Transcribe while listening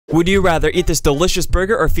Would you rather eat this delicious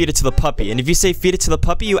burger or feed it to the puppy? And if you say feed it to the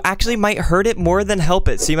puppy, you actually might hurt it more than help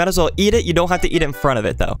it. So you might as well eat it. You don't have to eat it in front of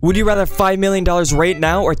it though. Would you rather have $5 million right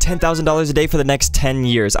now or $10,000 a day for the next 10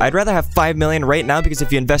 years? I'd rather have $5 million right now because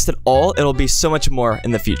if you invest it all, it'll be so much more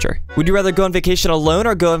in the future. Would you rather go on vacation alone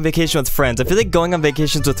or go on vacation with friends? I feel like going on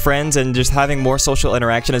vacations with friends and just having more social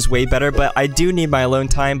interaction is way better, but I do need my alone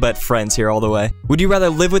time, but friends here all the way. Would you rather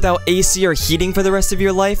live without AC or heating for the rest of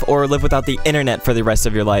your life or live without the internet for the rest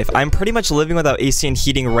of your life? I'm pretty much living without AC and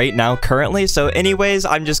heating right now currently, so anyways,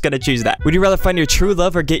 I'm just gonna choose that. Would you rather find your true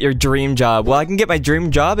love or get your dream job? Well, I can get my dream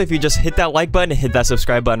job if you just hit that like button and hit that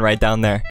subscribe button right down there.